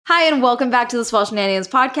Hi, and welcome back to the Swell Shenanigans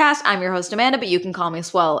podcast. I'm your host, Amanda, but you can call me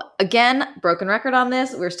Swell. Again, broken record on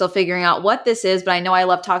this. We're still figuring out what this is, but I know I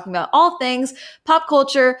love talking about all things pop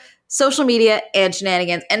culture, social media, and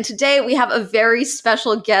shenanigans. And today we have a very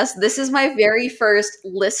special guest. This is my very first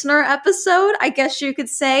listener episode, I guess you could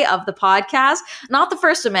say, of the podcast. Not the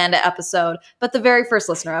first Amanda episode, but the very first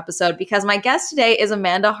listener episode, because my guest today is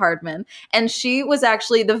Amanda Hardman. And she was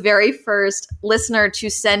actually the very first listener to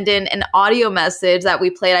send in an audio message that we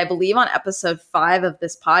played, I believe, on episode 5 of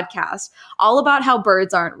this podcast, all about how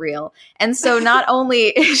birds aren't real. And so not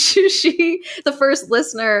only is she the first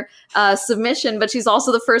listener submission, but she's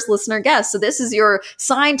also the first listener guest. So this is your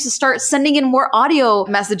sign to start sending in more audio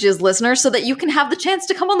messages, listeners, so that you can have the chance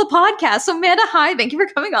to come on the podcast. So Amanda, hi, thank you for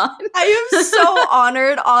coming on. I am so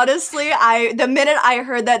honored, honestly. The minute I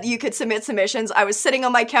heard that you could submit submissions, I was sitting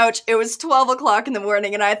on my couch. It was 12 o'clock in the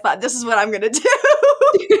morning, and I thought, this is what I'm going to do.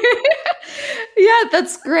 Yeah,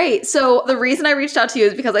 that's great. So the reason I reached out to you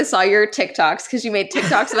is because I saw your TikToks, because you made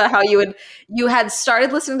TikToks about how you had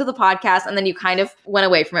started listening to the podcast and then you kind of went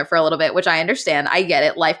away from it for a little bit, which I understand. I get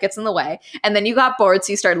it. Life gets in the way. And then you got bored,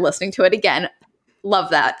 so you started listening to it again. Love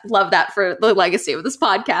that. Love that for the legacy of this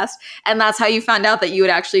podcast. And that's how you found out that you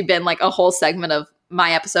had actually been like a whole segment of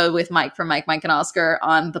my episode with Mike from Mike, and Oscar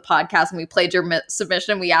on the podcast. And we played your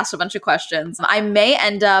submission. We asked a bunch of questions. I may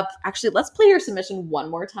end up, actually, let's play your submission one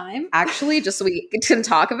more time, actually, just so we can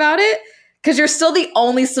talk about it. Because you're still the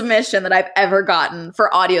only submission that I've ever gotten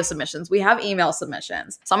for audio submissions. We have email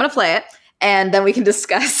submissions. So I'm going to play it and then we can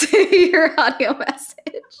discuss your audio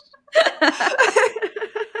message.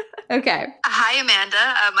 Okay. Hi,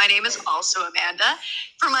 Amanda. My name is also Amanda.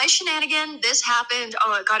 For my shenanigan, this happened,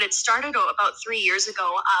 it started about 3 years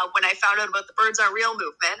ago when I found out about the Birds Aren't Real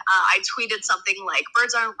movement. I tweeted something like,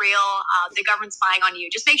 birds aren't real, the government's spying on you.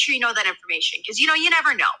 Just make sure you know that information because, you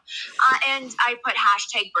never know. And I put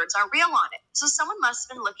hashtag birds aren't real on it. So someone must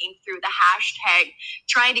have been looking through the hashtag,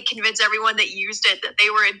 trying to convince everyone that used it that they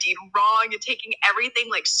were indeed wrong and taking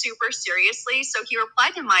everything like super seriously. So he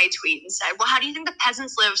replied to my tweet and said, well, how do you think the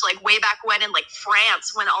peasants lived like way back when in like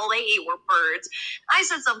France when all they ate were birds? I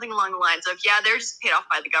said something along the lines of, yeah, they're just paid off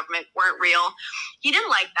by the government, weren't real. He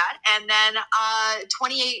didn't like that. And then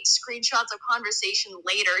 28 screenshots of conversation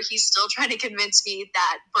later, he's still trying to convince me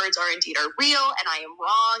that birds are real and I am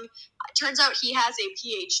wrong. It turns out he has a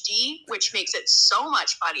PhD, which makes it so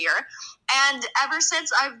much funnier. And ever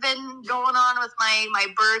since, I've been going on with my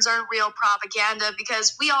birds aren't real propaganda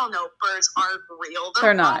because we all know birds aren't real.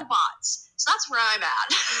 They're not robots. So that's where I'm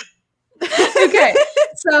at. Okay,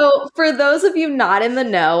 so for those of you not in the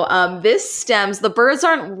know, the Birds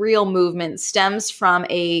Aren't Real movement stems from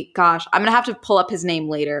I'm going to have to pull up his name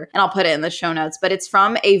later and I'll put it in the show notes, but it's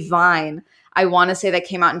from a Vine, I want to say, that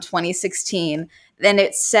came out in 2016. Then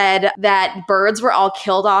it said that birds were all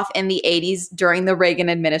killed off in the 80s during the Reagan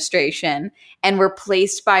administration and were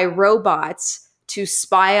placed by robots to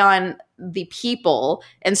spy on the people.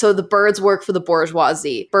 And so the birds work for the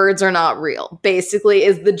bourgeoisie. Birds are not real, basically,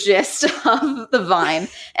 is the gist of the Vine.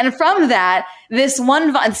 And from that, this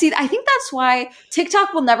one Vine, see, I think that's why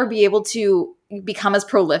TikTok will never be able to become as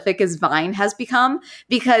prolific as Vine has become,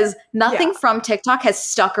 because nothing from TikTok has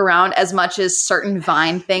stuck around as much as certain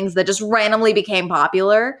Vine things that just randomly became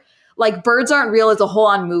popular. Like, birds aren't real is a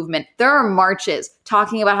whole-on movement. There are marches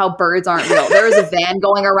talking about how birds aren't real. There is a van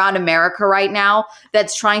going around America right now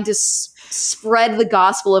that's trying to spread the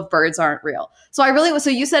gospel of birds aren't real. So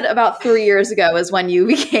you said about 3 years ago is when you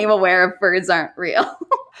became aware of birds aren't real.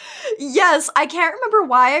 Yes, I can't remember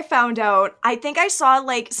why I found out. I think I saw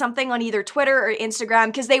like something on either Twitter or Instagram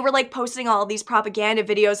because they were like posting all these propaganda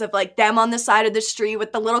videos of like them on the side of the street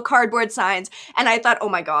with the little cardboard signs. And I thought, oh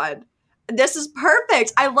my God, this is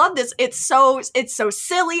perfect. I love this. It's so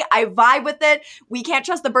silly. I vibe with it. We can't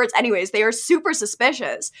trust the birds anyways. They are super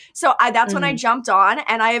suspicious. So that's when I jumped on,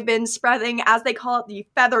 and I have been spreading, as they call it, the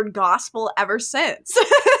feathered gospel ever since.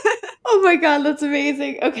 Oh my God, that's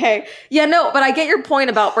amazing. Okay. Yeah, no, but I get your point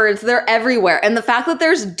about birds. They're everywhere. And the fact that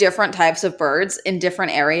there's different types of birds in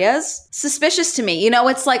different areas, suspicious to me.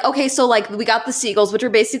 It's like, okay, so like we got the seagulls, which are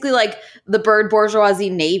basically like the bird bourgeoisie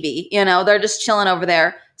navy. They're just chilling over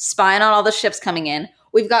there, spying on all the ships coming in.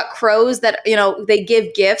 We've got crows that, they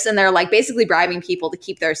give gifts and they're like basically bribing people to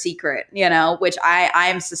keep their secret, which I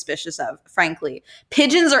am suspicious of, frankly.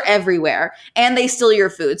 Pigeons are everywhere and they steal your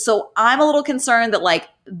food. So I'm a little concerned that like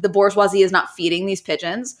the bourgeoisie is not feeding these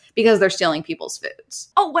pigeons because they're stealing people's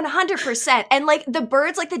foods. Oh, 100%. And like the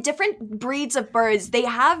birds, like the different breeds of birds, they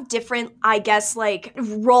have different, I guess, like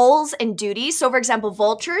roles and duties. So for example,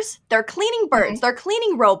 vultures, they're cleaning birds, they're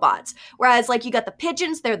cleaning robots. Whereas like you got the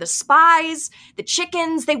pigeons, they're the spies, the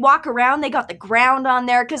chickens, they walk around, they got the ground on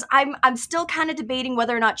there. Cause I'm still kind of debating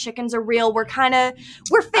whether or not chickens are real. We're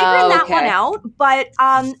figuring that one out. But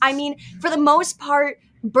I mean, for the most part,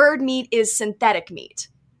 bird meat is synthetic meat.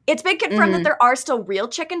 It's been confirmed that there are still real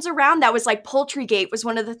chickens around. That was like Poultrygate was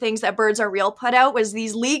one of the things that Birds Are Real put out, was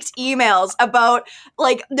these leaked emails about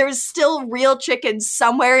like there's still real chickens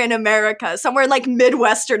somewhere in America, somewhere in like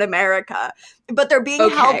Midwestern America. But they're being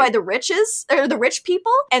held by the rich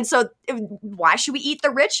people. And so why should we eat the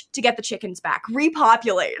rich? To get the chickens back,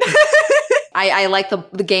 repopulate. I like the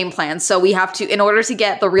game plan. So we have to, in order to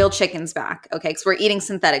get the real chickens back, okay, because we're eating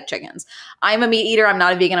synthetic chickens. I'm a meat eater. I'm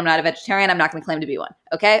not a vegan. I'm not a vegetarian. I'm not going to claim to be one.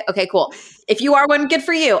 Okay? Okay, cool. If you are one, good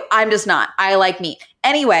for you. I'm just not. I like meat.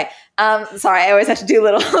 Anyway, sorry, I always have to do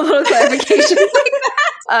little clarifications like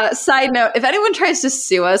that. Side note, if anyone tries to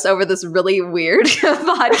sue us over this really weird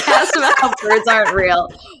podcast about how birds aren't real,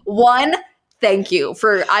 one, thank you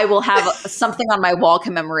I will have something on my wall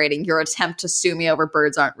commemorating your attempt to sue me over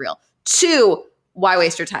birds aren't real. Two, why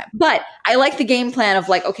waste your time? But I like the game plan of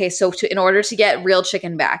like, okay, so in order to get real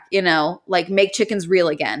chicken back, like make chickens real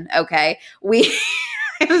again. Okay.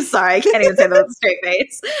 I'm sorry, I can't even say that with a straight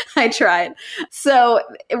face. I tried. So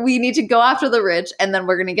we need to go after the rich, and then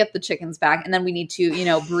we're going to get the chickens back, and then we need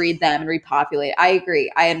to, breed them and repopulate. I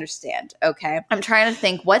agree. I understand. Okay. I'm trying to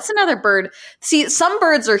think, what's another bird? See, some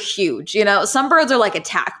birds are huge, some birds are like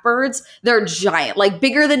attack birds. They're giant, like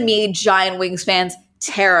bigger than me, giant wingspans.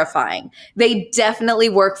 Terrifying. They definitely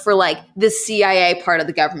work for like the CIA part of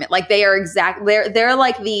the government. Like they are they're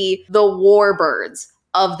like the war birds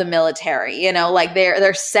of the military, like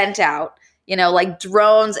they're sent out, like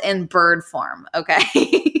drones in bird form. Okay.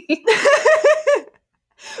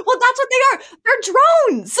 Well, that's what they are. They're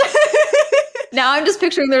drones. Now I'm just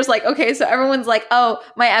picturing there's like, okay, so everyone's like, oh,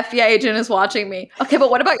 my FBI agent is watching me. Okay, but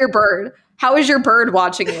what about your bird? How is your bird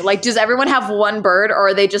watching you? Like, does everyone have one bird, or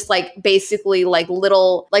are they just like basically like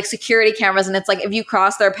little like security cameras? And it's like, if you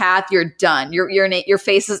cross their path, you're done. Your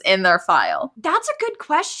face is in their file. That's a good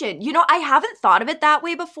question. I haven't thought of it that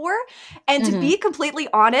way before. And to be completely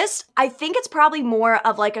honest, I think it's probably more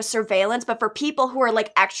of like a surveillance, but for people who are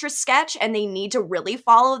like extra sketch and they need to really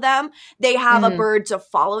follow them, they have a bird to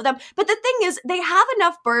follow them. But the thing is, they have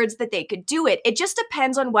enough birds that they could do it. It just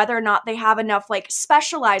depends on whether or not they have enough like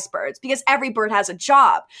specialized birds, because every bird has a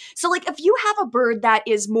job. So like if you have a bird that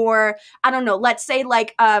is more, I don't know, let's say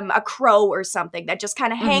like a crow or something that just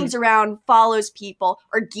kind of hangs around, follows people,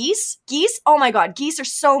 or geese, oh my God, geese are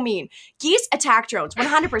so mean. Geese attack drones,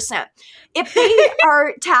 100%. If they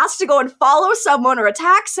are tasked to go and follow someone or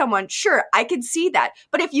attack someone, sure, I can see that.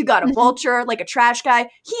 But if you got a vulture, like a trash guy,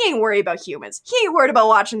 he ain't worried about humans. He ain't worried about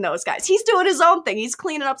watching those guys. He's doing his own thing. He's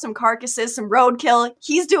cleaning up some carcasses, some roadkill.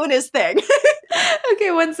 He's doing his thing.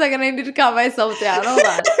 Okay, 1 second. I need to calm myself down. Hold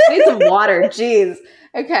on. I need some water. Jeez.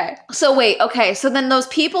 Okay. So wait. Okay. So then those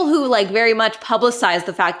people who like very much publicize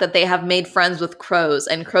the fact that they have made friends with crows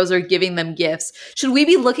and crows are giving them gifts, should we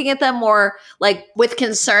be looking at them more like with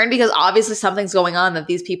concern? Because obviously something's going on, that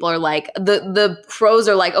these people are like, the crows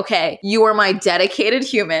are like, okay, you are my dedicated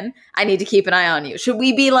human. I need to keep an eye on you. Should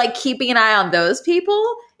we be like keeping an eye on those people?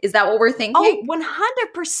 Is that what we're thinking? Oh,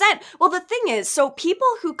 100%. Well, the thing is, so people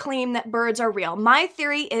who claim that birds are real, my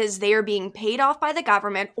theory is they are being paid off by the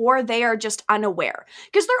government, or they are just unaware.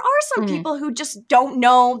 Because there are some people who just don't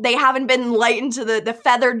know, they haven't been enlightened to the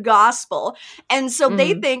feathered gospel. And so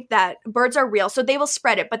they think that birds are real, so they will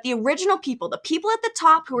spread it. But the original people, the people at the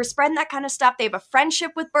top who are spreading that kind of stuff, they have a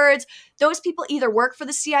friendship with birds. Those people either work for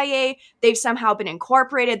the CIA, they've somehow been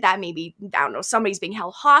incorporated, that maybe, I don't know, somebody's being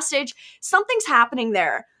held hostage. Something's happening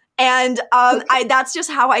there. And that's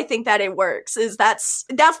just how I think that it works, is that's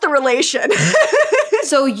the relation.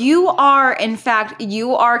 So you are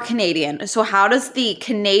Canadian. So how does the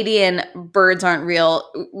Canadian birds aren't real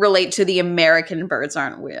relate to the American birds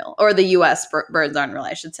aren't real? Or the US birds aren't real,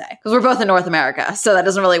 I should say. Because we're both in North America, so that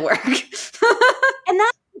doesn't really work. And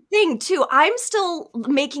that's the thing, too. I'm still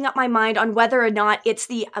making up my mind on whether or not it's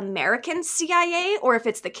the American CIA or if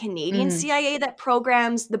it's the Canadian CIA that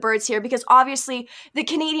programs the birds here, because obviously the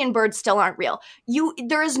Canadian birds still aren't real.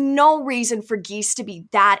 There is no reason for geese to be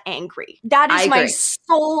that angry. That is my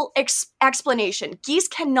sole explanation. Geese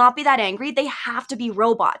cannot be that angry. They have to be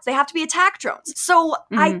robots. They have to be attack drones. So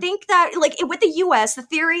I think that, like, with the US, the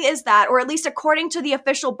theory is that, or at least according to the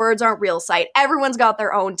official Birds Aren't Real site, everyone's got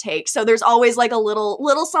their own take. So there's always like a little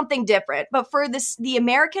something something different. But for the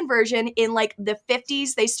American version in like the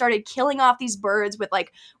 50s, they started killing off these birds with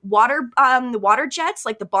like water jets,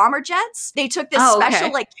 like the bomber jets. They took this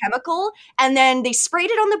special like chemical and then they sprayed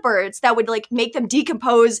it on the birds that would like make them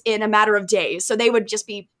decompose in a matter of days. So they would just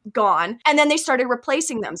be gone. And then they started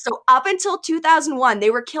replacing them. So up until 2001, they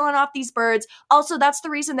were killing off these birds. Also, that's the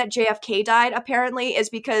reason that JFK died, apparently, is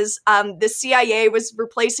because the CIA was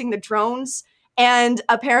replacing the drones. And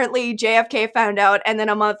apparently JFK found out, and then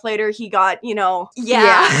a month later he got, yeah.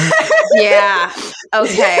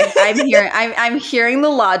 Okay, I'm hearing the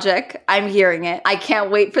logic. I'm hearing it. I can't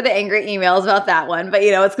wait for the angry emails about that one. But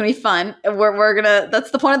it's gonna be fun. We're gonna.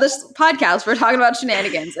 That's the point of this podcast. We're talking about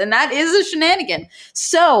shenanigans, and that is a shenanigan.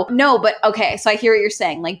 So no, but okay. So I hear what you're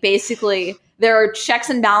saying. Like basically, there are checks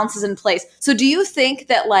and balances in place. So do you think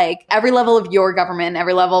that like every level of your government,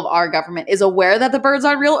 every level of our government is aware that the birds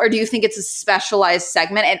aren't real? Or do you think it's a specialized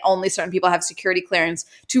segment and only certain people have security clearance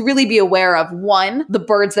to really be aware of, one, the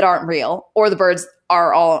birds that aren't real, or the birds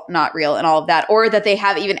are all not real and all of that, or that they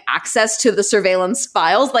have even access to the surveillance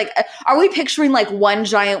files? Like, are we picturing like one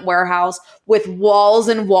giant warehouse with walls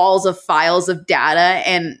and walls of files of data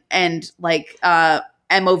and like,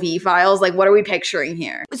 MOV files? Like, what are we picturing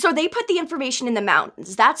here? So they put the information in the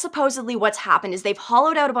mountains. That's supposedly what's happened, is they've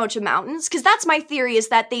hollowed out a bunch of mountains. Because that's my theory, is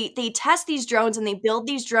that they test these drones and they build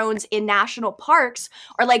these drones in national parks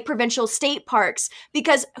or like provincial state parks,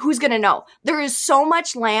 because who's going to know? There is so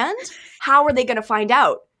much land. How are they going to find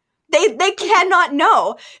out? They cannot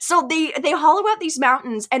know. So they hollow out these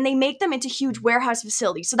mountains and they make them into huge warehouse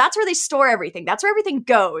facilities. So that's where they store everything. That's where everything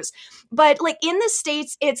goes. But like in the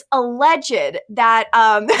States, it's alleged that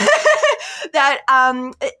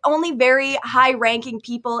only very high-ranking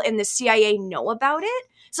people in the CIA know about it.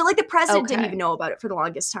 So like the president didn't even know about it for the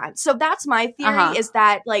longest time. So that's my theory, is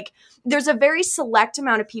that like there's a very select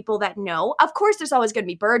amount of people that know. Of course, there's always going to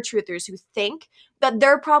be bird truthers who think that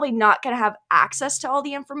they're probably not going to have access to all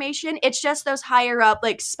the information. It's just those higher up,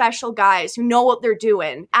 like special guys who know what they're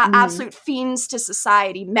doing, absolute fiends to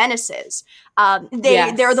society, menaces.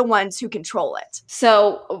 They're the ones who control it.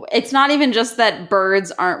 So it's not even just that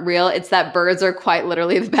birds aren't real. It's that birds are quite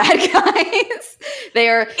literally the bad guys.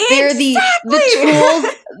 They're the tools.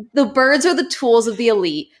 The birds are the tools of the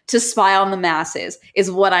elite to spy on the masses,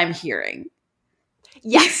 is what I'm hearing.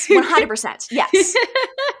 Yes, 100%. Yes.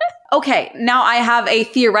 Okay, now I have a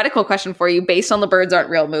theoretical question for you based on the birds aren't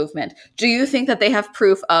real movement. Do you think that they have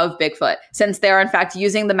proof of Bigfoot? Since they are in fact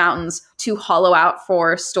using the mountains to hollow out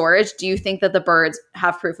for storage, do you think that the birds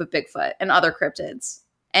have proof of Bigfoot and other cryptids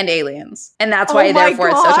and aliens? And that's why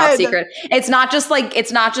therefore it's so top secret. It's not just like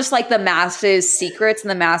the masses secrets and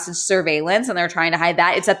the masses surveillance and they're trying to hide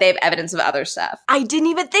that. It's that they have evidence of other stuff. I didn't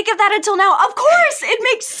even think of that until now. Of course, it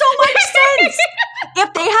makes so much sense.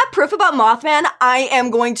 If they have proof about Mothman, I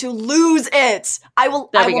am going to lose it. I will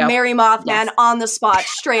marry Mothman on the spot,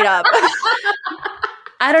 straight up.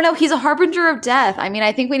 I don't know. He's a harbinger of death. I mean,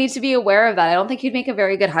 I think we need to be aware of that. I don't think he'd make a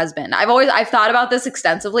very good husband. I've thought about this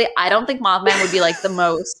extensively. I don't think Mothman would be like the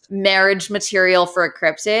most marriage material for a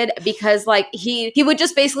cryptid, because like he would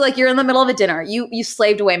just basically, like, you're in the middle of a dinner. You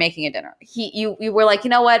slaved away making a dinner. You were like,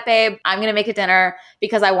 you know what, babe, I'm going to make a dinner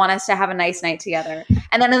because I want us to have a nice night together.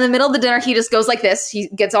 And then in the middle of the dinner, he just goes like this. He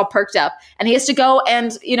gets all perked up and he has to go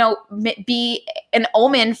and, be an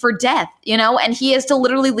omen for death, and he has to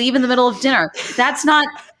literally leave in the middle of dinner. That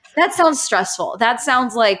sounds stressful. That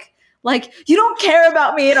sounds like you don't care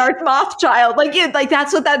about me and our moth child. Like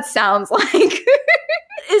that's what that sounds like.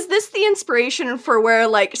 Is this the inspiration for where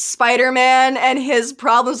like Spider-Man and his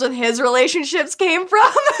problems with his relationships came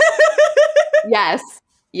from? Yes.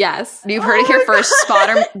 You've heard it here first.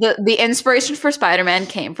 The inspiration for Spider-Man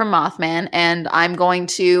came from Mothman, and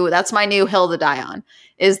that's my new hill to die on.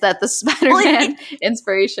 Is that the Spider-Man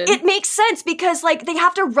inspiration? It makes sense because like they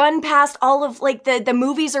have to run past all of like the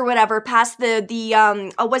movies or whatever, past the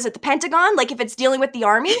Pentagon? Like if it's dealing with the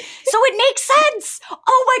army, so it makes sense.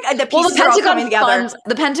 Oh my god, the pieces are all coming together.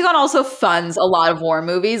 The Pentagon also funds a lot of war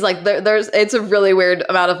movies. Like it's a really weird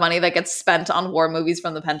amount of money that gets spent on war movies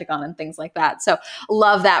from the Pentagon and things like that. So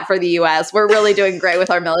love that for the U.S. We're really doing great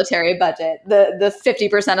with our military budget. The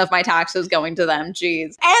 50% of my taxes going to them.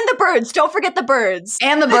 Jeez. And the birds. Don't forget the birds.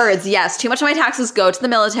 And the birds, yes. Too much of my taxes go to the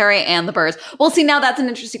military and the birds. Well, see, now that's an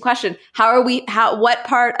interesting question. What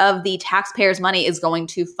part of the taxpayers' money is going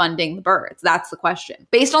to funding the birds? That's the question.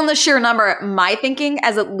 Based on the sheer number, my thinking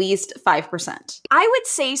as at least 5%. I would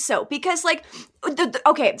say so, because like,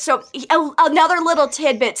 okay, so another little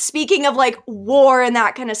tidbit, speaking of like war and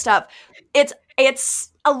that kind of stuff, it's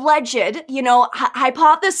alleged,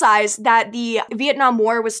 hypothesized that the Vietnam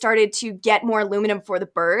War was started to get more aluminum for the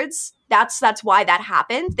birds. That's why that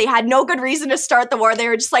happened. They had no good reason to start the war. They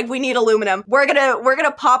were just like, we need aluminum. We're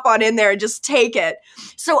gonna pop on in there and just take it.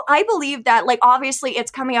 So I believe that, like, obviously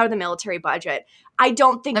it's coming out of the military budget. I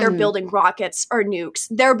don't think they're building rockets or nukes.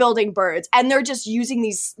 They're building birds, and they're just using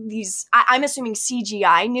these I'm assuming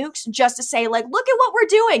CGI nukes just to say, like, look at what we're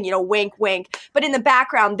doing, you know, wink, wink. But in the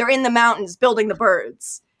background, they're in the mountains building the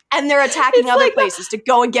birds. And they're attacking other places to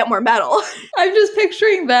go and get more metal. I'm just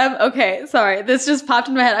picturing them. Okay, sorry. This just popped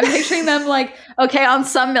in my head. I'm picturing them like, okay, on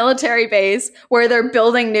some military base where they're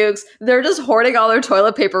building nukes, they're just hoarding all their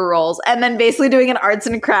toilet paper rolls and then basically doing an arts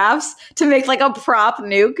and crafts to make like a prop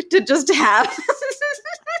nuke to just have.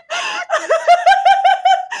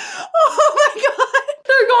 Oh my God.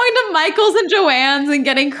 They're going to Michael's and Joann's and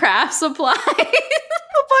getting craft supplies.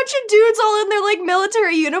 A bunch of dudes all in their like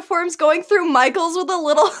military uniforms going through Michael's with a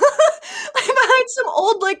little behind some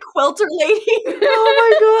old like quilter lady.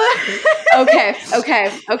 Oh my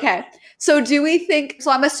God. Okay. So do we think,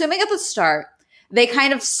 so I'm assuming at the start, they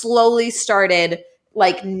kind of slowly started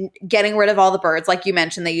like getting rid of all the birds. Like you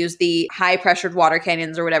mentioned, they use the high pressured water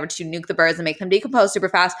cannons or whatever to nuke the birds and make them decompose super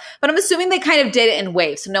fast. But I'm assuming they kind of did it in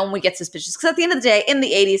waves, so no one would get suspicious. Because at the end of the day, in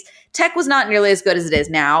the 80s, tech was not nearly as good as it is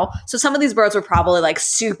now. So some of these birds were probably like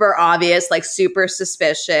super obvious, like super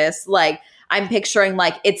suspicious. Like I'm picturing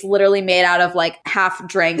like it's literally made out of like half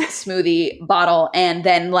drank smoothie bottle and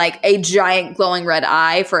then like a giant glowing red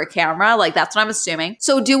eye for a camera. Like that's what I'm assuming.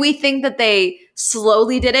 So do we think that they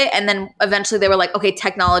slowly did it and then eventually they were like, okay,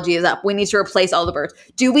 technology is up. We need to replace all the birds.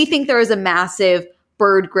 Do we think there is a massive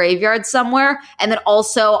bird graveyard somewhere? And then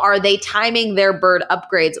also, are they timing their bird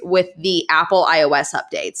upgrades with the Apple iOS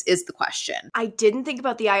updates is the question. I didn't think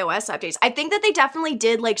about the iOS updates. I think that they definitely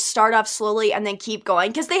did like start off slowly and then keep going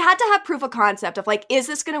because they had to have proof of concept of like, is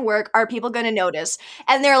this going to work? Are people going to notice?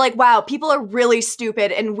 And they're like, wow, people are really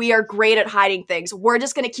stupid and we are great at hiding things. We're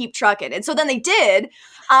just going to keep trucking. And so then they did.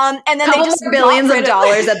 And then they just billions of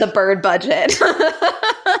dollars at the bird budget.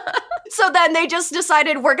 So then they just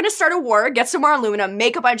decided we're going to start a war, get some more aluminum,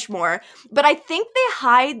 make a bunch more. But I think they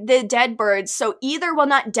hide the dead birds. So either, well,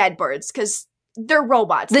 not dead birds because they're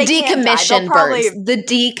robots. The decommissioned birds. The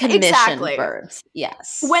decommissioned birds.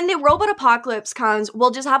 Yes. When the robot apocalypse comes,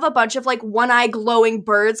 we'll just have a bunch of like one-eye glowing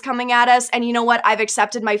birds coming at us. And you know what? I've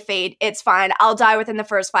accepted my fate. It's fine. I'll die within the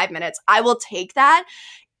first 5 minutes. I will take that.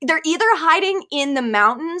 They're either hiding in the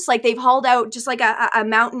mountains, like they've hauled out just like a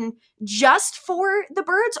mountain just for the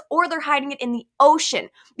birds, or they're hiding it in the ocean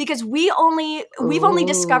because we've only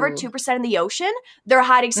discovered 2% in the ocean. They're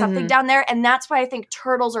hiding something down there, and that's why I think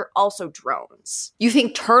turtles are also drones. You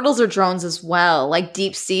think turtles are drones as well, like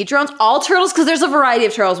deep sea drones? All turtles, because there's a variety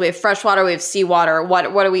of turtles. We have freshwater, we have seawater. What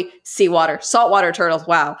are we? Seawater, saltwater turtles.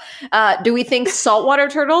 Wow. Do we think saltwater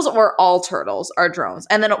turtles or all turtles are drones?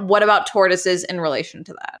 And then what about tortoises in relation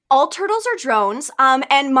to that? All turtles are drones.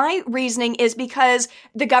 And my reasoning is because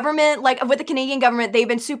the government, like with the Canadian government, they've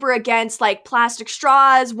been super against like plastic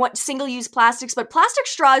straws, single-use plastics, but plastic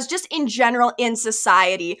straws just in general in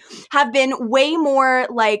society have been way more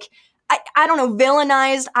like, I don't know,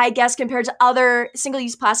 villainized, I guess, compared to other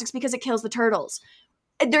single-use plastics because it kills the turtles.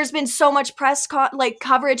 There's been so much press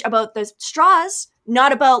coverage about the straws,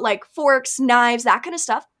 not about like forks, knives, that kind of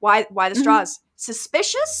stuff. Why the straws?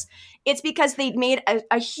 Suspicious? It's because they made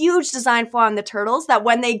a huge design flaw in the turtles that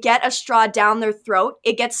when they get a straw down their throat,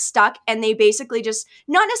 it gets stuck and they basically just,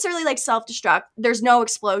 not necessarily like self-destruct, there's no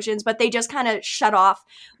explosions, but they just kind of shut off.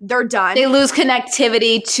 They're done. They lose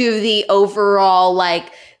connectivity to the overall,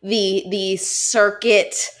 like the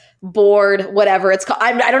circuit board, whatever it's called.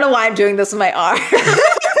 I don't know why I'm doing this with my arm.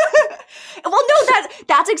 Well, no,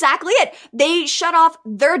 that's exactly it. They shut off,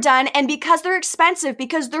 they're done, and because they're expensive,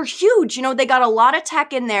 because they're huge, you know, they got a lot of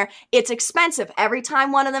tech in there, it's expensive. Every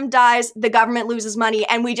time one of them dies, the government loses money,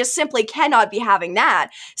 and we just simply cannot be having that.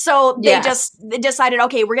 So they just decided,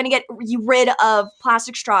 okay, we're going to get rid of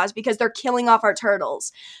plastic straws because they're killing off our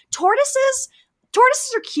turtles. Tortoises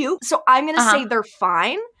are cute, so I'm going to say they're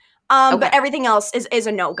fine. But everything else is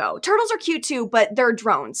a no-go. Turtles are cute too, but they're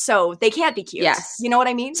drones, so they can't be cute. Yes. You know what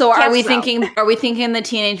I mean? So are we thinking the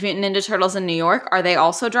Teenage Mutant Ninja Turtles in New York? Are they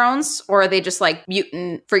also drones? Or are they just like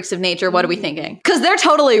mutant freaks of nature? What are we thinking? Because they're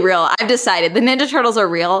totally real. I've decided. The Ninja Turtles are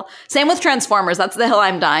real. Same with Transformers. That's the hill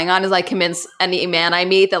I'm dying on, is like convince any man I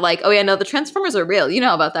meet that like, oh yeah, no, the Transformers are real. You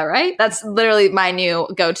know about that, right? That's literally my new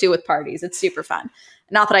go-to with parties. It's super fun.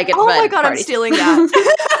 Not that I get. Oh my god, I'm stealing that. I'm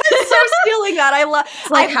so stealing that. I love.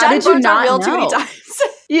 Like, I've done Birds Are Real too many know? times.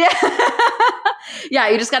 Yeah.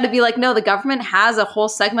 You just got to be like, no, the government has a whole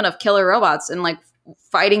segment of killer robots and like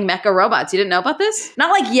fighting mecha robots. You didn't know about this? Not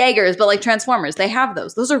like Jaegers, but like Transformers. They have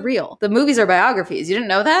those. Those are real. The movies are biographies. You didn't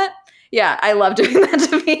know that? Yeah, I love doing that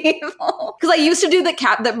to people. Because I used to do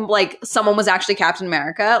that like someone was actually Captain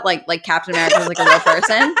America. Like Captain America was like a real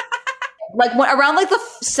person. Like around like the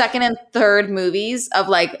second and third movies of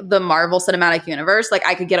like the Marvel Cinematic Universe, like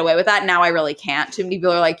I could get away with that. Now I really can't. Too many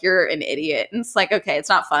people are like, you're an idiot. And it's like, okay, it's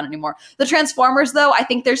not fun anymore. The Transformers though, I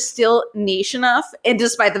think they're still niche enough. And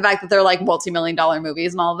despite the fact that they're like multi-million-dollar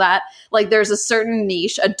movies and all of that, like there's a certain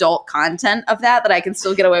niche adult content of that I can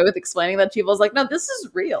still get away with explaining that to people. Is like, no, this is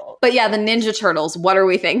real. But yeah, the Ninja Turtles, what are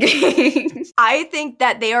we thinking? I think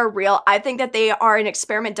that they are real. I think that they are an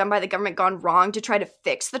experiment done by the government gone wrong to try to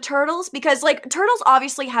fix the turtles. Because like turtles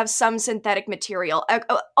obviously have some synthetic material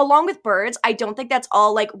along with birds. I don't think that's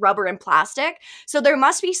all like rubber and plastic. So there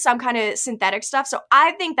must be some kind of synthetic stuff. So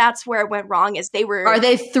I think that's where it went wrong. Is are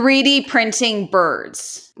they 3D printing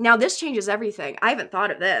birds? Now this changes everything. I haven't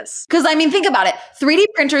thought of this. Because I mean, think about it. 3D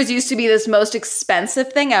printers used to be this most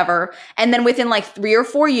expensive thing ever. And then within like 3 or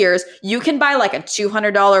 4 years, you can buy like a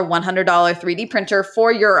 $200, $100 3D printer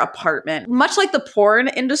for your apartment. Much like the porn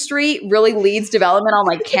industry really leads development on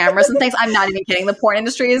like cameras and things. I'm not even kidding. The porn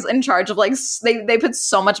industry is in charge of like, they put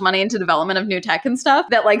so much money into development of new tech and stuff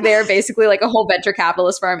that like they're basically like a whole venture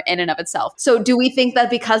capitalist firm in and of itself. So do we think that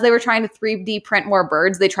because they were trying to 3D print more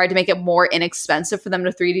birds, they tried to make it more inexpensive for them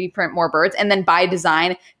to 3D print more birds? And then by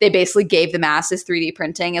design, they basically gave the masses 3D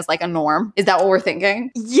printing as like a norm. Is that what we're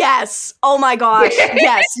thinking? Yes. Oh my gosh.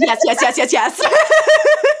 Yes.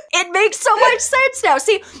 It makes so much sense now.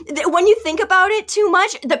 See, when you think about it too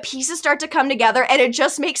much, the pieces start to come together and it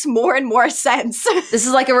just makes more and more sense. This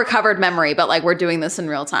is like a recovered memory, but like we're doing this in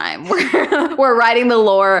real time. We're writing the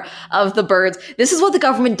lore of the birds. This is what the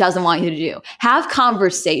government doesn't want you to do. Have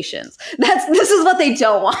conversations. This is what they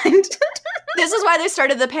don't want. This is why they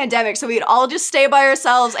started the pandemic, so we'd all just stay by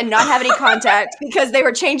ourselves and not have any contact because they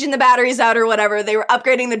were changing the batteries out or whatever. They were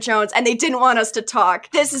upgrading the drones and they didn't want us to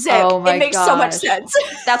talk. This is it. Oh my it makes so much sense.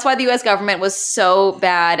 That's why the US government was so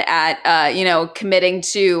bad at, committing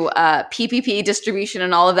to PPP distribution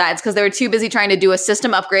and all of that. It's because they were too busy trying to do a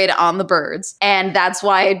system upgrade on the birds. And that's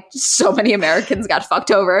why so many Americans got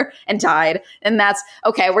fucked over and died. And that's,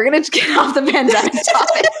 okay, we're going to get off the pandemic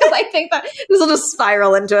topic because I think that this will just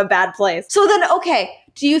spiral into a bad place. So then, okay,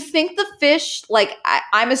 do you think the fish, like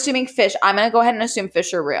I'm assuming fish, I'm going to go ahead and assume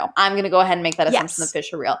fish are real. I'm going to go ahead and make that assumption that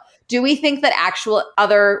fish are real. Do we think that actual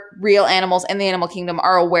other real animals in the animal kingdom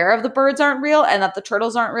are aware of the birds aren't real and that the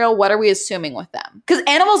turtles aren't real? What are we assuming with them? Because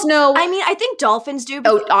animals know. I mean, I think dolphins do.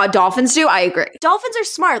 Dolphins do? I agree. Dolphins are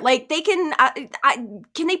smart. Like they can,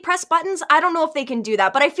 can they press buttons? I don't know if they can do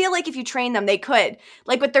that, but I feel like if you train them, they could.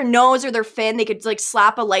 Like with their nose or their fin, they could like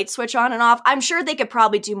slap a light switch on and off. I'm sure they could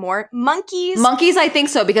probably do more. Monkeys, I think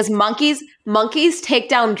so, because monkeys take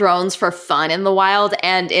down drones for fun in the wild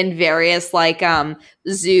and in various like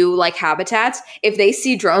zoo like habitats. If they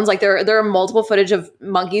see drones, like there are multiple footage of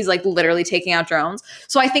monkeys like literally taking out drones.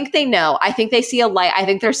 So I think they know. I think they see a light. I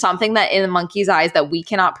think there's something that in the monkey's eyes that we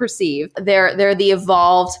cannot perceive. They're the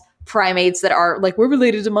evolved primates that are like, we're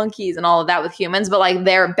related to monkeys and all of that with humans, but like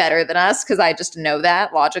they're better than us because I just know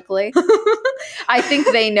that logically. I think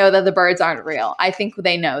they know that the birds aren't real. I think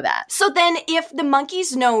they know that. So then if the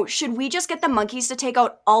monkeys know, should we just get the monkeys to take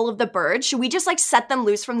out all of the birds? Should we just like set them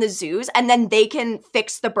loose from the zoos and then they can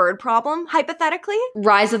fix the bird problem, hypothetically?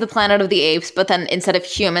 Rise of the Planet of the Apes, but then instead of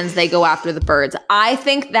humans, they go after the birds. I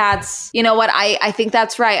think that's, you know what? I think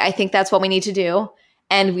that's right. I think that's what we need to do.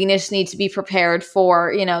 And we just need to be prepared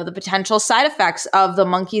for, the potential side effects of the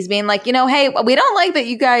monkeys being like, hey, we don't like that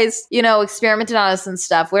you guys, experimented on us and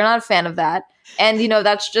stuff. We're not a fan of that. And,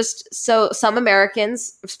 that's just so some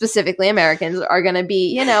Americans, specifically Americans, are going to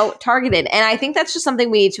be, targeted. And I think that's just something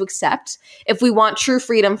we need to accept if we want true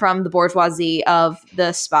freedom from the bourgeoisie of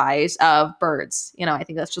the spies of birds. I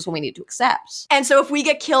think that's just what we need to accept. And so if we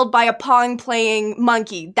get killed by a Pong playing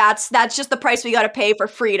monkey, that's just the price we got to pay for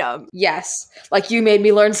freedom. Yes. Like you made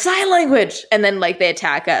me learn sign language. And then like they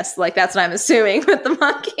attack us. Like that's what I'm assuming with the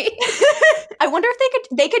monkey. I wonder if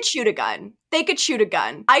they could shoot a gun. They could shoot a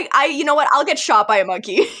gun. You know what? I'll get shot by a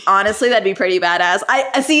monkey. Honestly, that'd be pretty badass.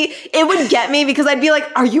 I see. It would get me because I'd be like,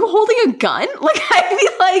 "Are you holding a gun?" Like I'd be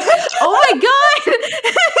like, "Oh my god!"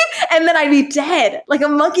 And then I'd be dead. Like a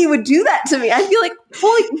monkey would do that to me. I'd be like,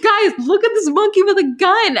 "Holy guys, look at this monkey with a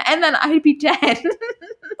gun!" And then I'd be dead.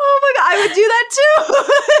 Oh my god, I would do that too.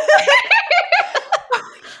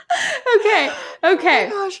 Okay. Oh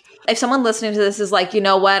gosh. If someone listening to this is like, you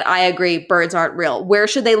know what? I agree. Birds aren't real. Where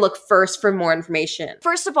should they look first for more information?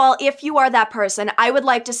 First of all, if you are that person, I would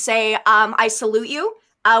like to say, I salute you.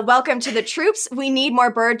 Welcome to the troops. We need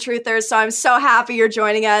more bird truthers, so I'm so happy you're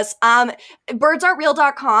joining us.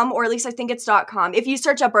 Birdsaren'treal.com, or at least I think it's .com. If you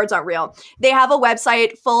search up Birds Aren't Real, they have a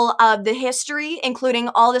website full of the history, including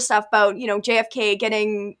all the stuff about, JFK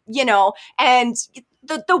getting, and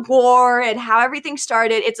the war and how everything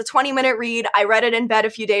started. It's a 20-minute read. I read it in bed a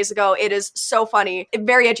few days ago. It is so funny.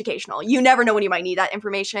 Very educational. You never know when you might need that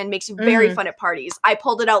information. Makes you very fun at parties. I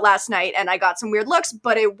pulled it out last night and I got some weird looks,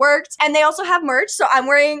 but it worked. And they also have merch. So I'm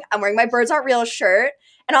wearing my Birds Aren't Real shirt.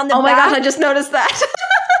 And on the Oh my back, gosh, I just noticed that.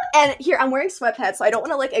 and here, I'm wearing sweatpants, so I don't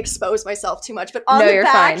want to expose myself too much. But on the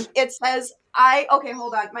back, fine. it says, okay,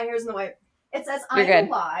 hold on. My hair's in the way. It says, You're I'm good.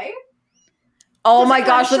 alive. Oh Does my it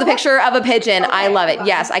gosh, with a show up? picture of a pigeon. Okay, I love it. hold on.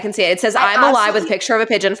 Yes, I can see it. It says, I I'm alive with a absolutely- picture of a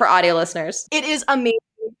pigeon for audio listeners. It is amazing.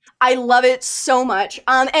 I love it so much.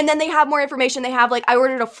 And then they have more information. They have I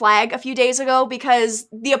ordered a flag a few days ago because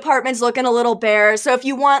the apartment's looking a little bare. So if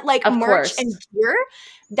you want Of merch course. and gear,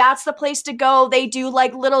 that's the place to go. They do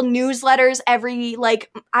little newsletters every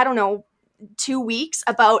 2 weeks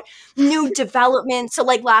about new developments. So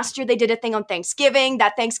last year they did a thing on Thanksgiving.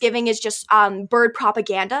 That Thanksgiving is just bird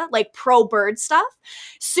propaganda, pro bird stuff.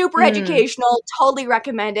 Super educational. Totally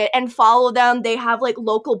recommend it. And follow them. They have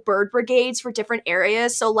local bird brigades for different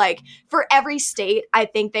areas. So for every state, I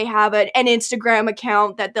think they have an Instagram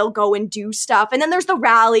account that they'll go and do stuff. And then there's the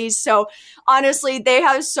rallies. So honestly, they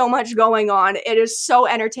have so much going on. It is so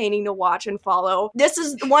entertaining to watch and follow. This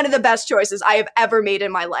is one of the best choices I have ever made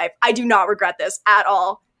in my life. I do not regret this at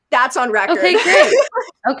all. That's on record.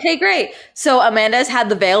 Okay, great. So Amanda's had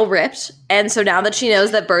the veil ripped. And so now that she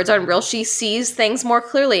knows that birds aren't real, she sees things more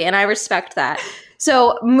clearly. And I respect that.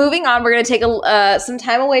 So moving on, we're going to take some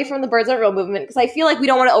time away from the Birds Aren't Real movement because I feel like we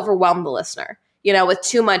don't want to overwhelm the listener, with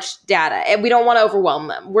too much data. And we don't want to overwhelm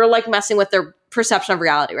them. We're messing with their perception of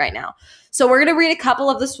reality right now. So we're going to read a couple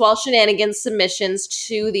of the Swell Shenanigans submissions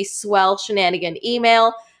to the Swell Shenanigan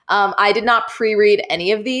email. I did not pre-read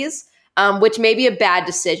any of these. Which may be a bad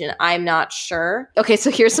decision. I'm not sure. Okay,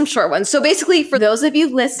 so here's some short ones. So basically, for those of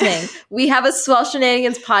you listening, we have a Swell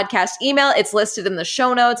Shenanigans podcast email. It's listed in the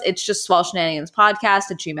show notes. It's just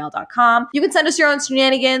swellshenaniganspodcast@gmail.com. You can send us your own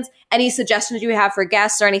shenanigans, any suggestions you have for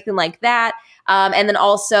guests or anything like that. And then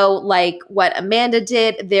also what Amanda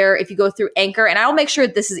did there, if you go through Anchor, and I'll make sure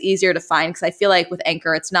this is easier to find because I feel like with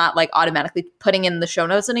Anchor, it's not automatically putting in the show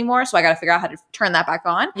notes anymore. So I got to figure out how to turn that back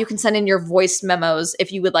on. You can send in your voice memos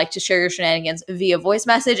if you would like to share your shenanigans via voice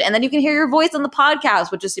message. And then you can hear your voice on the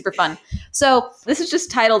podcast, which is super fun. So this is just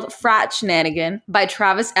titled Frat Shenanigan by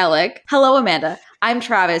Travis Ellick. Hello, Amanda. I'm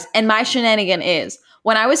Travis, and my shenanigan is...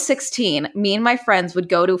 When I was 16, me and my friends would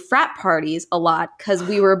go to frat parties a lot because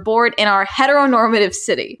we were bored in our heteronormative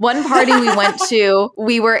city. One party we went to,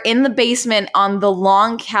 we were in the basement on the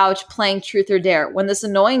long couch playing Truth or Dare when this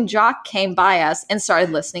annoying jock came by us and started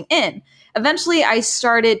listening in. Eventually, I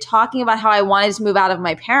started talking about how I wanted to move out of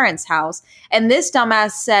my parents' house, and this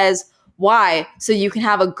dumbass says, "Why? So you can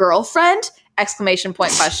have a girlfriend?" !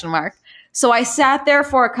 So I sat there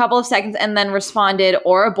for a couple of seconds and then responded,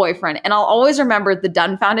 "Or a boyfriend." And I'll always remember the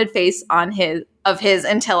dumbfounded face of his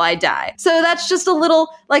until I die. So that's just a little,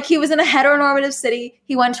 he was in a heteronormative city.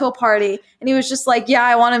 He went to a party and he was just yeah,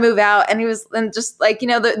 I want to move out. And he was just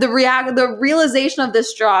the realization of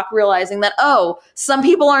this jock realizing that, oh, some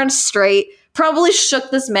people aren't straight, probably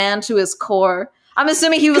shook this man to his core. I'm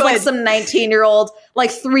assuming he was some 19-year-old,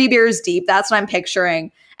 3 beers deep. That's what I'm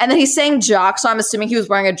picturing. And then he's saying jock, so I'm assuming he was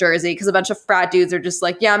wearing a jersey because a bunch of frat dudes are just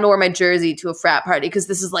yeah, I'm going to wear my jersey to a frat party because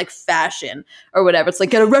this is fashion or whatever. It's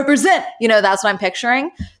gotta represent. That's what I'm picturing.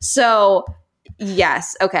 So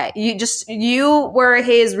yes, okay. You were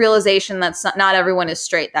his realization that not everyone is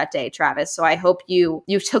straight that day, Travis. So I hope you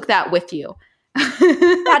took that with you.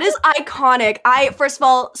 That is iconic. First of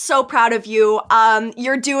all, so proud of you.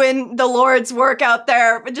 You're doing the Lord's work out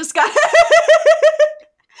there. Just got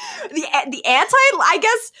the anti, I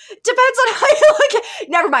guess, depends on how you look at.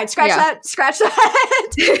 Never mind. Scratch that.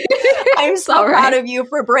 I'm so proud of you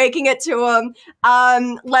for breaking it to him.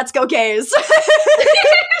 Let's go gays.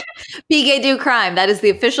 Be gay, do crime. That is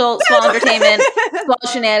the official Swell Entertainment Swell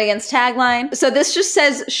Shenanigans tagline. So this just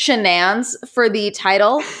says shenans for the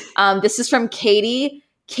title. This is from Katie.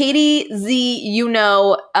 Katie Z,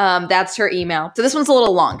 that's her email. So this one's a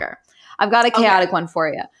little longer. I've got a chaotic one for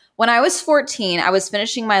you. When I was 14, I was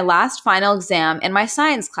finishing my last final exam in my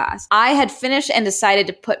science class. I had finished and decided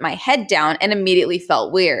to put my head down and immediately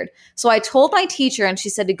felt weird. So I told my teacher and she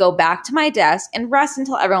said to go back to my desk and rest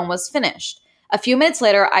until everyone was finished. A few minutes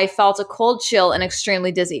later, I felt a cold chill and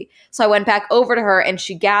extremely dizzy. So I went back over to her and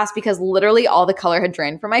she gasped because literally all the color had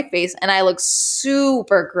drained from my face and I looked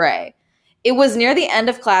super gray. It was near the end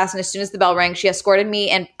of class, and as soon as the bell rang, she escorted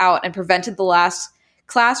me out and prevented the last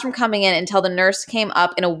class from coming in until the nurse came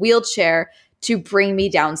up in a wheelchair to bring me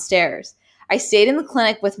downstairs. I stayed in the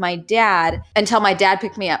clinic with my dad until my dad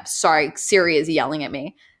picked me up. Sorry, Siri is yelling at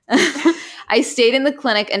me. I stayed in the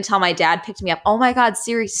clinic until my dad picked me up. Oh my God,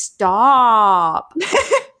 Siri, stop.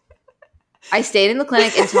 I stayed in the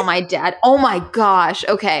clinic until my dad. Oh my gosh.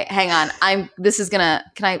 Okay, hang on.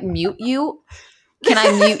 Can I mute you? Can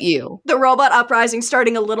I mute you? The robot uprising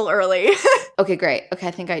starting a little early. Okay, great. Okay,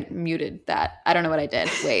 I think I muted that. I don't know what I did.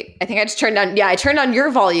 Wait, I think I just turned down. Yeah, I turned on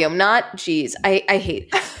your volume, not, geez. I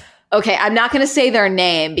hate. Okay, I'm not going to say their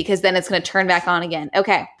name because then it's going to turn back on again.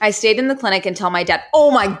 Okay, I stayed in the clinic until my dad.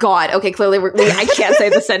 Oh my God. Okay, clearly I can't say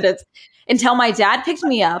the sentence. Until my dad picked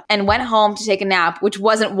me up and went home to take a nap, which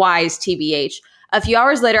wasn't wise, TBH. A few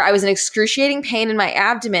hours later, I was in excruciating pain in my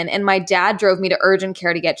abdomen, and my dad drove me to urgent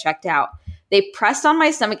care to get checked out. They pressed on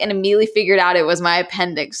my stomach and immediately figured out it was my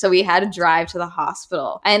appendix, so we had to drive to the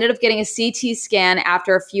hospital. I ended up getting a CT scan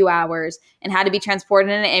after a few hours and had to be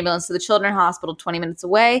transported in an ambulance to the Children's Hospital 20 minutes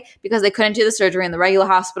away because they couldn't do the surgery in the regular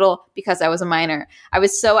hospital because I was a minor. I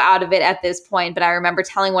was so out of it at this point, but I remember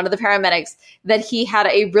telling one of the paramedics that he had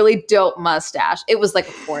a really dope mustache. It was like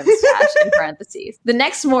a porn stash in parentheses. The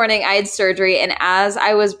next morning, I had surgery, and as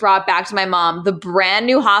I was brought back to my mom, the brand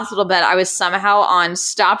new hospital bed I was somehow on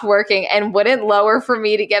stopped working and wouldn't lower for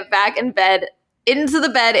me to get back into the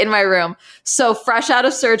bed in my room. So fresh out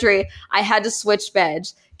of surgery, I had to switch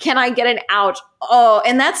beds. Can I get an ouch? Oh,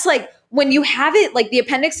 and that's like when you have it, like the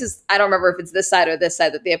appendix is, I don't remember if it's this side or this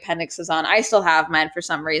side that the appendix is on. I still have mine for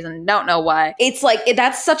some reason. Don't know why. It's like,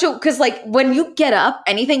 that's such a, because like when you get up,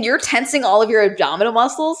 anything, you're tensing all of your abdominal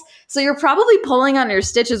muscles. So you're probably pulling on your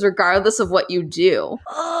stitches regardless of what you do.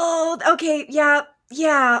 Oh, okay. Yeah.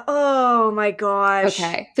 Yeah. Oh my gosh.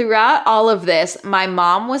 Okay. Throughout all of this, my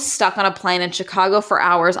mom was stuck on a plane in Chicago for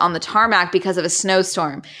hours on the tarmac because of a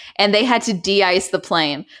snowstorm, and they had to de-ice the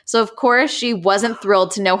plane. So of course she wasn't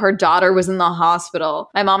thrilled to know her daughter was in the hospital.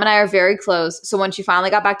 My mom and I are very close. So when she finally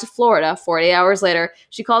got back to Florida, 48 hours later,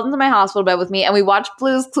 she called into my hospital bed with me and we watched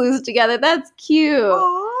Blue's Clues together. That's cute.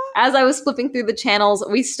 Aww. As I was flipping through the channels,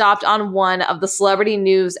 we stopped on one of the celebrity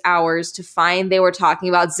news hours to find they were talking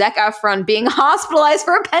about Zac Efron being hospitalized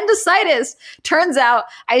for appendicitis. Turns out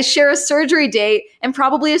I share a surgery date and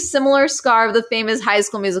probably a similar scar of the famous High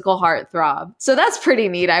School Musical heartthrob. So that's pretty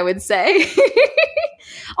neat, I would say.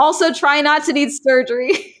 Also, try not to need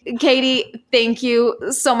surgery. Katie, thank you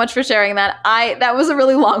so much for sharing that. That was a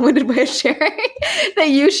really long-winded way of sharing that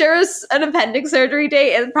you share an appendix surgery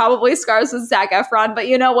date and probably scars with Zac Efron. But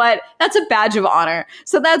you know what? That's a badge of honor.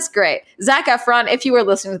 So that's great. Zac Efron, if you were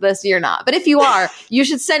listening to this, you're not. But if you are, you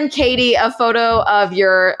should send Katie a photo of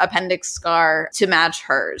your appendix scar to match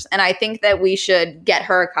hers. And I think that we should get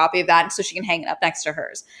her a copy of that so she can hang it up next to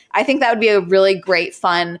hers. I think that would be a really great,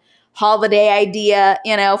 fun holiday idea,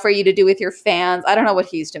 for you to do with your fans. I don't know what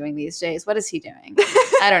he's doing these days. What is he doing?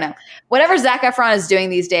 I don't know. Whatever Zac Efron is doing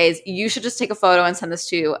these days, you should just take a photo and send this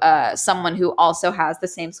to someone who also has the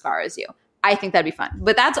same scar as you. I think that'd be fun.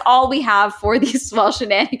 But that's all we have for these small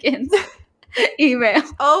shenanigans. Email.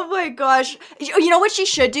 Oh my gosh. You know what she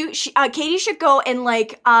should do? Katie should go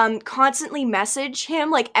and constantly message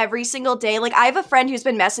him every single day. I have a friend who's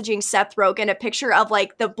been messaging Seth Rogen a picture of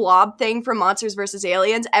the blob thing from Monsters vs.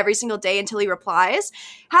 Aliens every single day until he replies.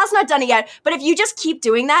 Has not done it yet, but if you just keep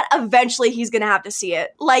doing that, eventually he's gonna have to see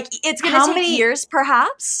it. It's gonna take years,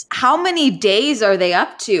 perhaps. How many days are they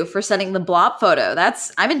up to for sending the blob photo?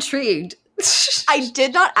 I'm intrigued. I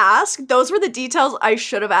did not ask. Those were the details I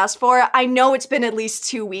should have asked for. I know it's been at least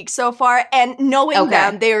 2 weeks so far, and knowing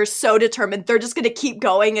them, they are so determined. They're just going to keep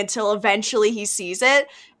going until eventually he sees it.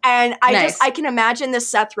 And I can imagine the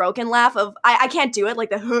Seth Rogen laugh of, I can't do it,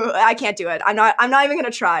 I can't do it. I'm not even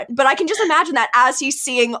going to try. But I can just imagine that as he's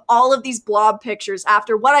seeing all of these blob pictures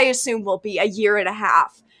after what I assume will be a year and a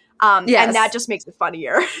half. Yes. And that just makes it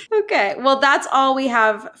funnier. Okay. Well, that's all we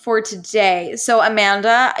have for today. So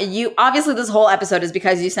Amanda, you obviously this whole episode is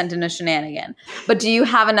because you sent in a shenanigan, but do you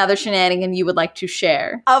have another shenanigan you would like to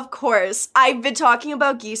share? Of course. I've been talking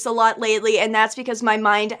about geese a lot lately, and that's because my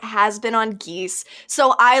mind has been on geese.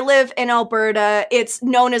 So I live in Alberta. It's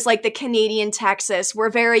known as the Canadian Texas.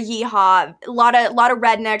 We're very yeehaw. A lot of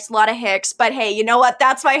rednecks, a lot of hicks, but hey, you know what?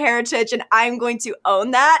 That's my heritage and I'm going to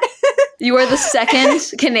own that. You are the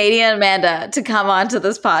second Canadian Amanda to come onto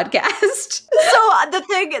this podcast. So the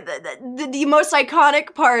thing, the most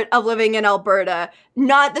iconic part of living in Alberta,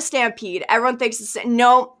 not the Stampede. Everyone thinks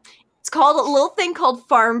no, it's called a little thing called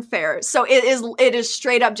Farm Fair. So it is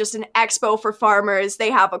straight up just an expo for farmers.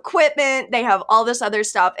 They have equipment, they have all this other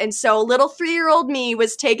stuff. And so little 3-year-old me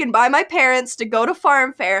was taken by my parents to go to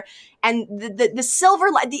Farm Fair, and the silver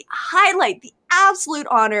the highlight, the absolute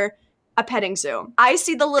honor, a petting zoo. I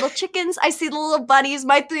see the little chickens, I see the little bunnies,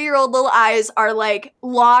 my 3-year-old little eyes are like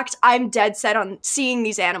locked. I'm dead set on seeing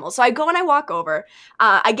these animals. So I go and I walk over,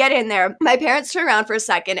 I get in there, my parents turn around for a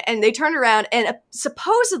second, and they turn around, and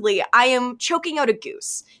supposedly I am choking out a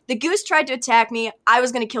goose. The goose tried to attack me. I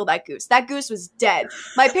was gonna kill that goose. That goose was dead.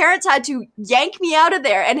 My parents had to yank me out of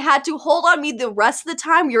there and had to hold on me the rest of the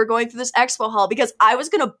time we were going through this expo hall, because I was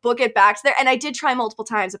gonna book it back to there, and I did try multiple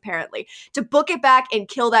times apparently to book it back and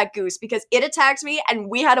kill that goose, because it attacked me and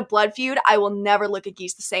we had a blood feud. I will never look at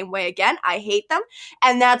geese the same way again. I hate them.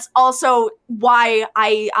 And that's also why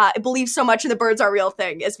I believe so much in the birds are real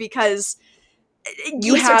thing, is because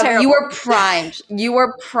you were primed. You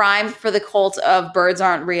were primed for the cult of birds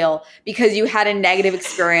aren't real because you had a negative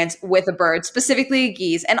experience with a bird, specifically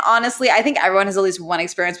geese. And honestly, I think everyone has at least one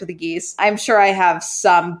experience with a geese. I'm sure I have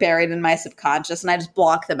some buried in my subconscious and I just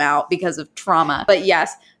block them out because of trauma. But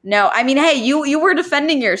yes, no, I mean, hey, you were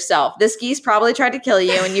defending yourself. This geese probably tried to kill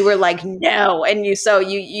you and you were like, no. And you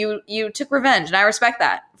took revenge. And I respect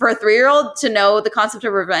that. For a 3-year-old to know the concept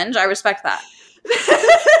of revenge, I respect that.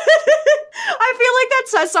 I feel like that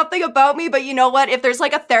says something about me, but you know what? If there's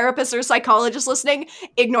like a therapist or psychologist listening,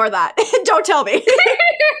 ignore that. Don't tell me.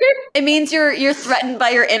 It means you're threatened by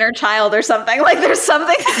your inner child or something. Like there's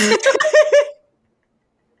something.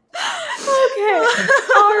 Okay.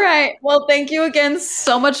 All right. Well, thank you again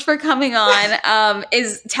so much for coming on.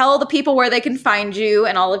 Tell the people where they can find you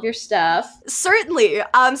and all of your stuff. Certainly.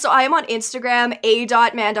 So I am on Instagram,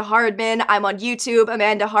 a.mandahardman. I'm on YouTube,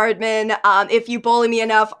 Amanda Hardman. If you bully me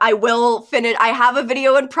enough, I will finish. I have a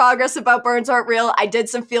video in progress about birds aren't real. I did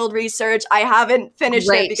some field research. I haven't finished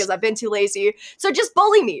it because I've been too lazy. So just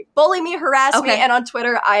bully me, harass me. And on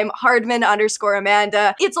Twitter, I'm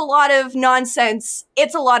Hardman_Amanda. It's a lot of nonsense.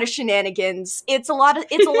 It's a lot of shenanigans. It's a lot of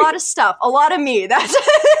stuff. A lot of me. That's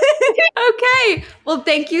okay. Well,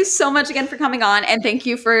 thank you so much again for coming on, and thank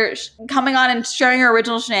you for coming on and sharing your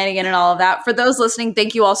original shenanigan and all of that. For those listening,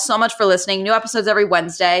 thank you all so much for listening. New episodes every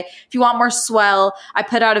Wednesday. If you want more swell, I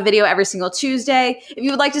put out a video every single Tuesday. If you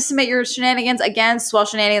would like to submit your shenanigans, again,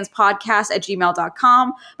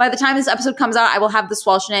 swellshenaniganspodcast@gmail.com. By the time this episode comes out, I will have the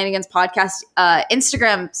Swell Shenanigans podcast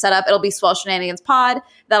Instagram set up. It'll be Swell Shenanigans Pod.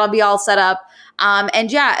 That'll be all set up.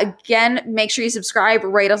 And yeah, again, make sure you subscribe,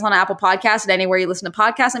 rate us on Apple Podcasts and anywhere you listen to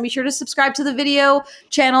podcasts, and be sure to subscribe to the video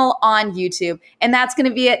channel on YouTube. And that's going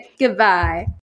to be it. Goodbye.